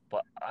over,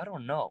 but I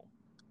don't know.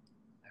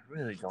 I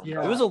really don't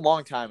know. It was a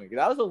long time ago.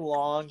 That was a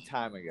long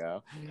time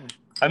ago.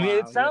 I mean,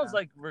 it sounds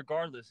like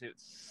regardless, it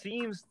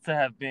seems to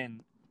have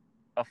been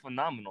a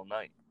phenomenal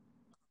night.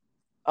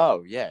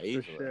 Oh yeah,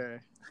 easily.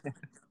 For sure.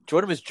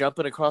 Jordan was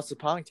jumping across the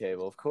pong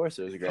table. Of course,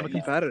 it was a great. I'm a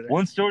competitor.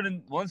 Once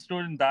Jordan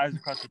dives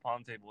across the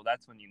pong table,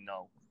 that's when you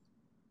know.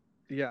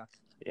 Yeah.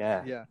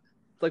 Yeah. Yeah.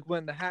 It's like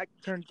when the hat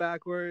turns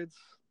backwards,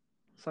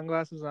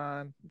 sunglasses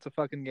on. It's a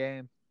fucking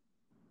game.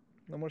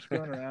 No more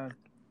screwing around.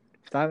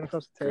 Diving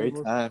across the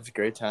table.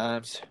 Great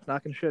times.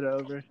 Knocking shit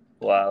over.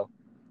 Wow.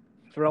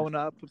 Throwing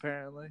up,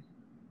 apparently.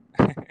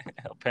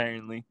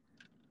 Apparently.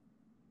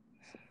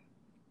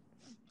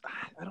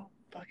 I don't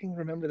fucking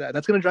remember that.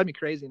 That's gonna drive me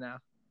crazy now.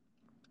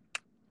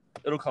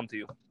 It'll come to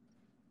you.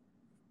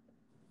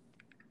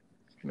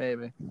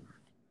 Maybe.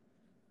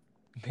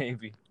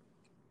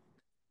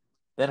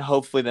 Then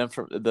hopefully,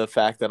 from the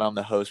fact that I'm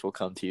the host will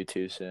come to you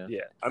too soon.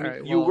 Yeah, I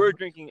mean, you were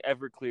drinking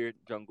Everclear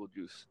jungle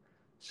juice,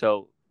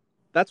 so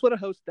that's what a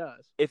host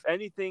does. If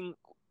anything,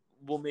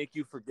 will make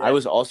you forget. I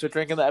was also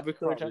drinking the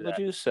Everclear jungle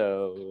juice,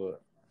 so.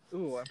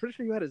 Ooh, I'm pretty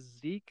sure you had a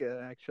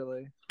Zika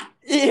actually.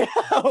 Yeah,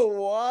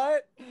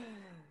 what?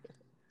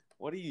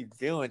 What are you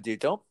doing,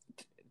 dude?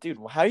 Dude,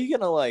 how are you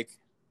gonna like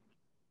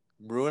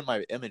ruin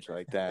my image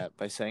like that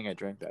by saying I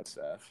drink that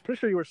stuff? Pretty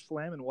sure you were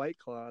slamming White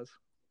Claws.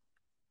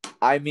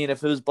 I mean,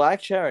 if it was black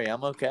cherry,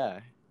 I'm okay.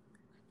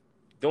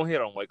 Don't hit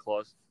on White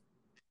Claws.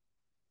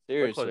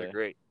 Seriously, White Claws are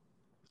great.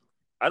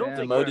 I don't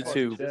think demoted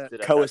to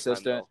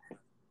co-assistant.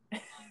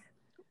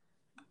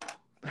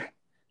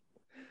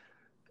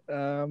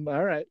 All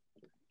right.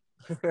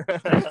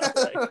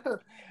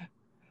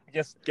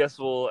 Guess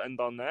we'll end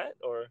on that,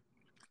 or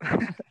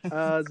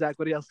Zach,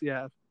 what else do you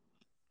have?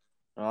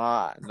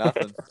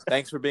 Nothing.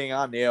 Thanks for being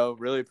on, Neo.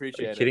 Really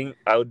appreciate it. Are you kidding?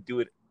 I would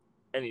do it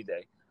any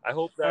day. I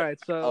hope that. All right,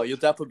 so you'll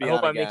definitely be on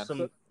again. I make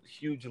some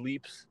huge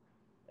leaps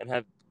and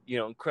have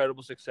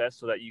incredible success,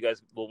 so that you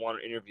guys will want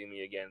to interview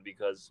me again,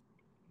 because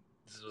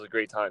this was a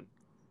great time.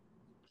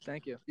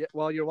 Thank you. Yeah,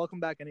 well, you're welcome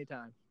back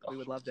anytime. We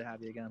would love to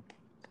have you again.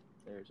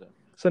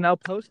 So now,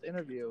 post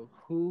interview,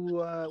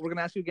 we're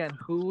gonna ask you again.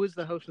 Who is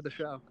the host of the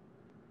show?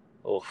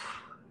 Oh,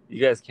 you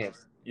guys can't.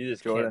 You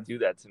just can't do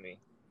that to me.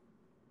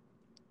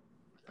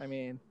 I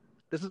mean,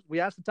 we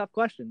asked the tough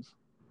questions.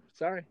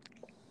 Sorry.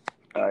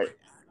 All right.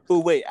 Oh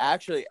wait,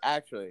 actually,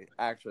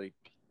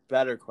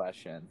 better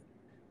question.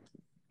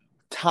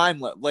 Time,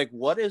 like,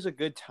 what is a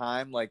good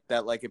time like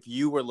that? Like, if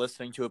you were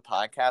listening to a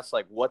podcast,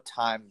 like, what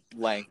time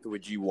length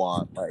would you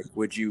want? Like,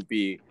 would you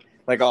be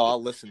like, oh,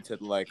 I'll listen to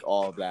like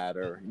all of that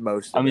or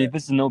most of it? If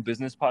this is no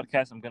business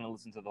podcast, I'm gonna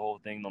listen to the whole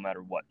thing no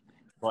matter what.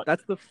 But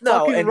that's the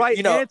fucking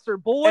right answer,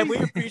 boy. And we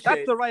appreciate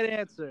that's the right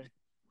answer.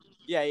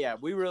 Yeah,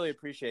 we really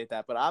appreciate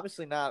that, but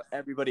obviously not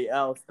everybody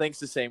else thinks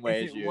the same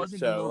way as you.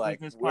 So, like,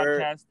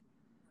 podcast,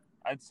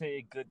 I'd say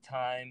a good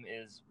time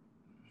is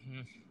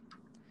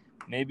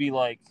maybe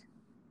like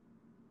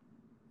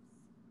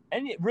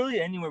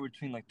anywhere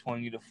between like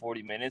 20 to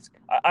 40 minutes.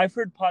 I've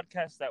heard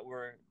podcasts that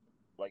were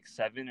like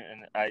 7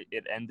 and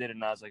it ended,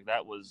 and I was like,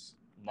 that was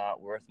not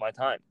worth my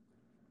time.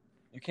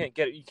 You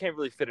can't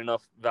really fit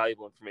enough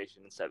valuable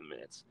information in 7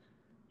 minutes.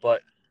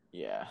 But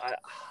Yeah.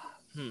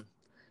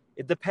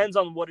 It depends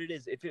on what it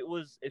is. If it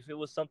was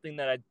something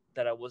that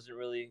I wasn't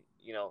really,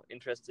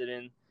 interested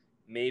in,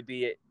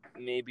 maybe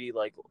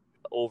like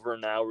over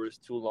an hour is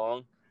too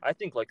long. I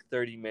think like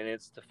 30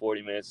 minutes to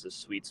 40 minutes is a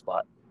sweet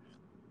spot.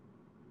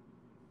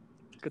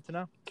 Good to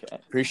know. Okay.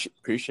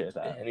 Appreciate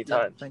that.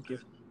 Anytime. Yeah, thank you.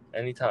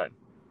 Anytime.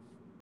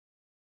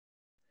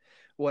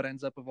 What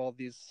ends up of all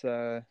these?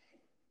 Fuck.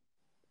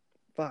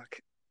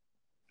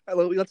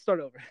 Let's start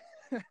over.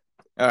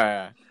 All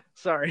right.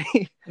 Sorry.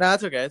 No,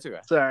 it's okay. It's okay.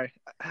 Sorry.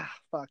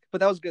 Fuck.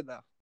 But that was good though.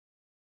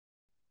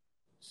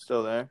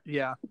 Still there?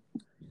 Yeah.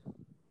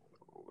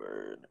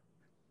 Word.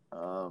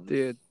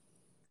 Dude,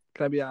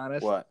 can I be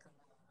honest? What?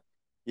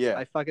 Yeah.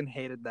 I fucking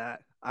hated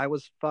that. I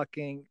want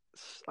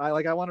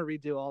to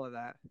redo all of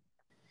that.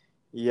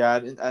 Yeah, I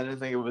didn't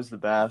think it was the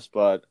best,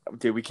 but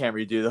dude, we can't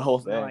redo the whole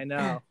thing. No, I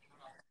know.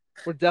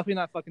 We're definitely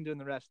not fucking doing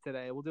the rest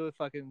today. We'll do it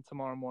fucking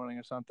tomorrow morning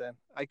or something.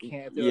 I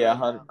can't do it. Yeah,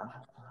 right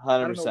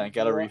 100%.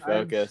 Gotta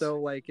refocus. I'm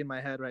so like in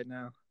my head right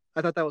now.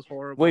 I thought that was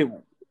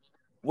horrible.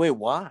 Wait,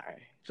 why?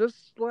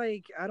 Just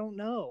like I don't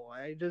know.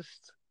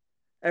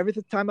 Every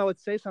time I would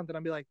say something,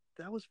 I'd be like,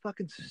 "That was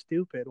fucking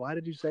stupid. Why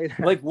did you say that?"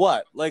 Like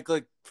what? Like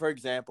for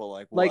example,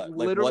 like what? Like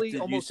literally what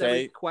did almost you say?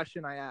 every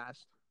question I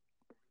asked.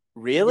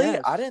 Really?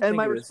 Yes. I didn't and think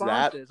my it was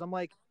that. responses, I'm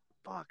like,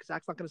 "Fuck,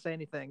 Zach's not gonna say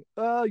anything."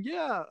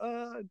 Yeah.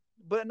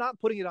 But not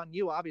putting it on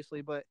you,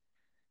 obviously. But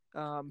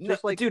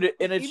just like, dude,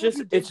 and it's even if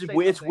you did say it's something,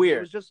 weird.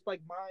 It was just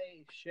like my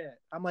shit.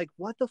 I'm like,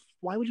 what the?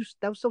 Why would you?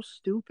 That was so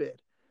stupid.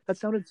 That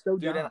sounded so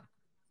dumb.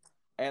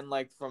 And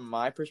like from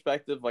my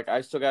perspective, like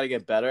I still got to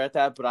get better at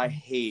that, but I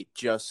hate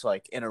just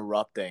like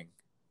interrupting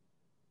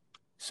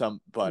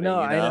somebody.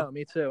 No, you know? I know,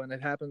 me too, and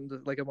it happened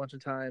like a bunch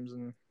of times,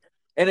 and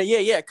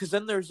yeah, because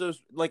then there's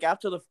those like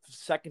after the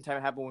second time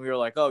it happened, when we were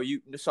like, oh,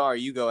 you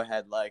go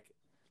ahead, like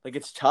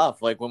it's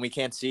tough, like when we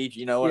can't see,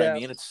 you know what I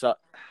mean? It's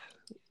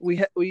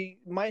we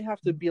might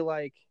have to be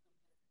like,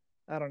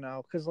 I don't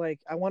know, because like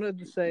I wanted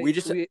to say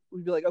we'd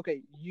be like,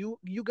 okay, you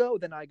go,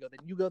 then I go, then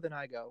you go, then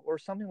I go, or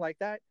something like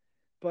that,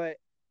 but.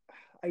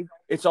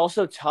 It's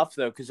also tough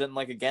though, because then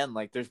like again,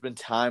 like there's been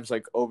times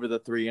like over the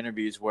 3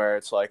 interviews where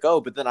it's like, oh,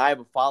 but then I have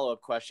a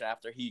follow-up question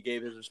after he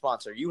gave his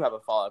response, or you have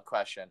a follow-up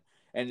question,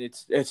 and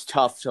it's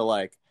tough to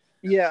like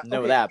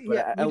know that. But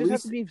at we just least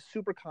have to be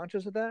super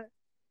conscious of that,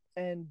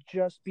 and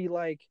just be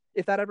like,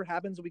 if that ever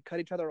happens, we cut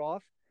each other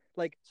off,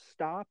 like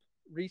stop,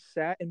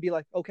 reset, and be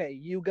like, okay,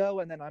 you go,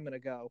 and then I'm gonna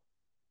go,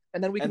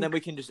 and then we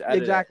can just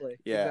edit exactly.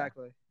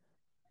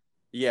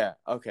 Yeah.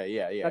 Okay.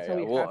 Yeah. That's how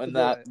we well, have to and do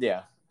that it.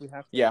 yeah. We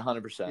have to. Yeah,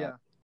 100%. Yeah.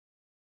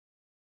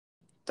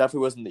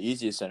 Definitely wasn't the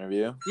easiest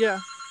interview. Yeah,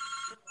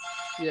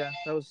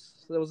 that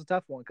was a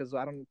tough one because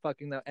I don't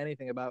fucking know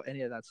anything about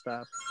any of that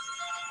stuff.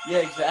 Yeah,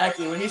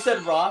 exactly. When he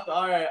said Roth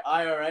IRA,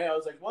 I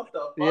was like, what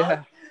the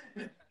fuck?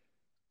 Yeah.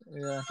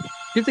 Do you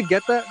have to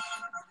get that?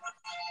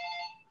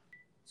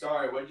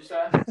 Sorry, what'd you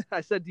say? I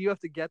said, do you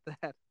have to get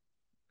that?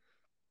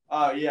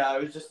 Oh, yeah, I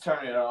was just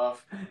turning it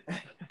off.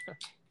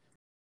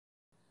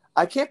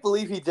 I can't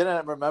believe he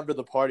didn't remember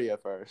the party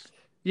at first.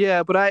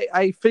 Yeah, but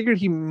I figured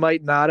he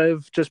might not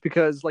have, just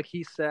because, like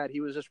he said,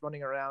 he was just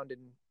running around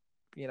and,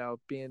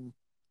 being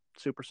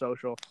super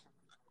social.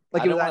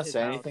 Like I didn't want to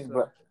say anything,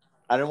 but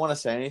I didn't want to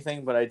say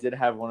anything, but I did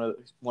have one of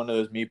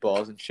those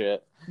meatballs and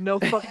shit. No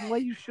fucking way,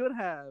 you should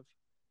have.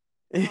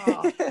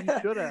 Oh, you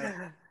should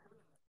have.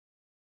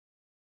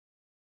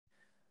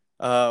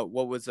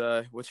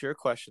 What's your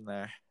question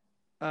there?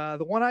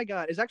 The one I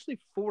got is actually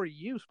for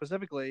you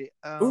specifically.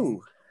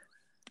 Ooh.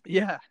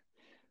 Yeah.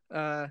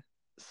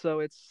 So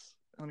it's.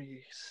 Let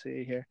me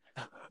see here.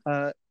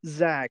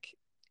 Zach,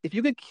 if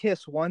you could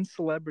kiss one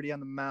celebrity on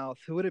the mouth,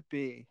 who would it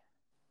be?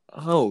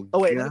 Oh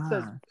wait, God. It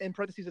says in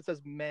parentheses it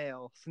says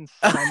male, since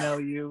I know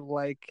you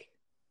like,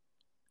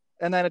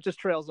 and then it just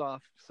trails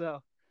off.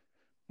 So,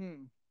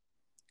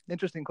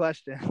 interesting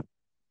question.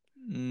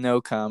 No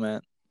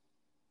comment.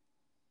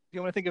 Do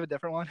you want to think of a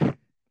different one?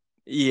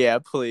 Yeah,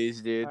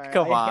 please, dude. Right,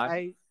 Come on.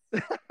 I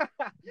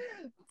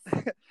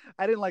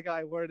didn't like how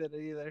I worded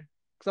it either,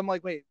 because I'm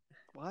like, wait.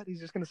 What? He's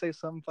just gonna say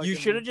some fucking. You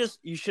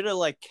should have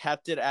like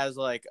kept it as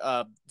like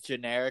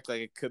generic, like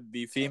it could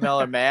be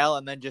female or male,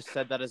 and then just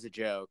said that as a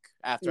joke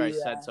after I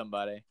said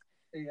somebody.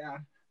 Yeah.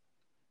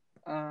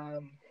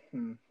 All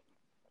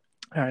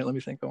right, let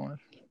me think of one.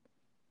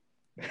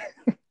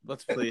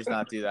 Let's please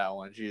not do that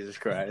one. Jesus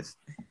Christ.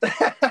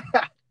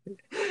 I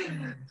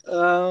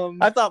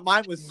thought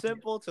mine was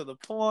simple to the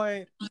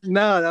point.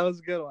 No, that was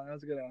a good one.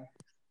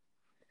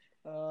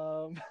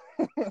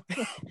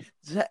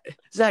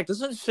 Zach, this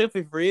one's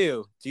strictly for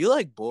you. Do you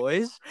like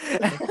boys?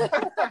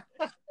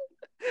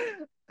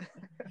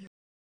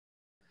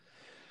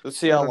 Let's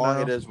see how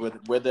long it is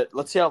with it.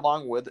 Let's see how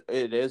long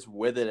it is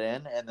with it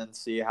in, and then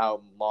see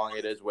how long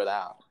it is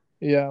without.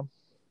 Yeah.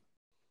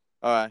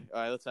 All right.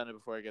 Let's end it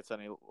before it gets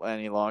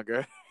any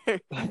longer.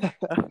 That's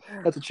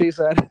what she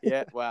said.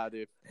 Yeah. Wow,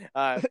 dude.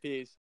 All right.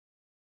 Peace.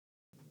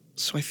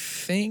 So I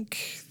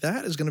think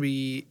that is going to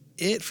be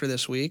it for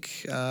this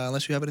week,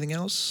 unless you have anything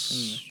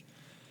else.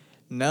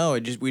 No,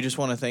 we just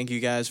want to thank you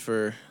guys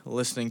for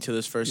listening to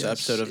this first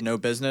episode of No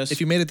Business.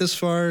 If you made it this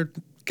far,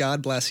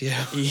 God bless you.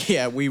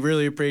 Yeah, we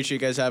really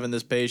appreciate you guys having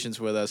this patience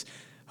with us.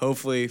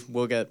 Hopefully,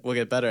 we'll get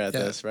better at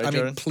this, right,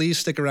 Jordan? I mean, please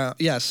stick around.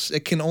 Yes,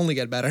 it can only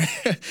get better.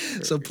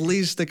 So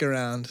please stick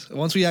around.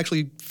 Once we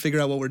actually figure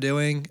out what we're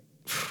doing,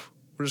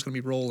 we're just gonna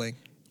be rolling.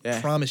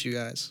 Yeah. Promise you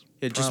guys.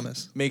 Yeah,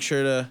 Promise. Just make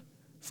sure to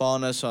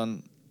follow us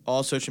on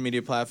all social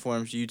media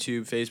platforms: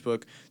 YouTube,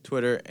 Facebook,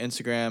 Twitter,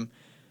 Instagram.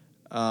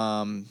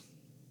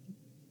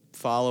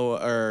 Follow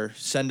or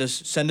send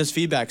us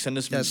feedback. Send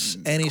us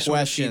any questions.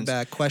 sort of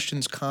feedback,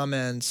 questions,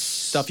 comments,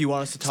 stuff you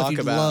want us to talk stuff you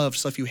about. love,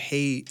 stuff you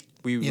hate.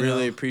 We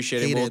really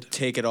appreciate it. We'll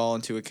take it all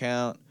into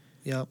account.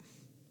 Yep.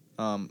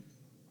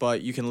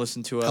 But you can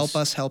listen to us. Help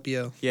us help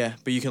you. Yeah,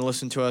 but you can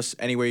listen to us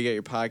anywhere you get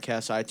your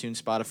podcasts: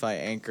 iTunes, Spotify,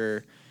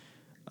 Anchor,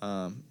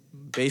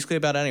 basically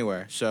about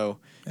anywhere. So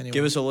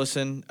give us a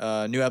listen.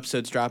 New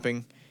episodes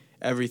dropping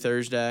every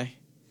Thursday.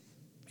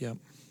 Yep.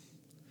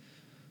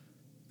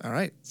 All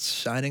right,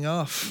 signing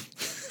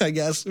off. I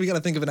guess we got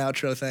to think of an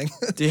outro thing.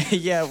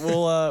 Yeah,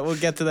 we'll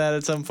get to that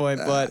at some point.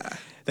 But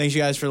thanks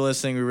you guys for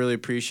listening. We really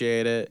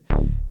appreciate it.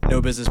 No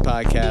Business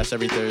Podcast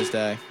every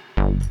Thursday.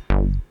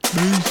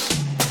 Peace.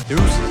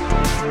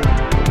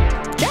 Deuces.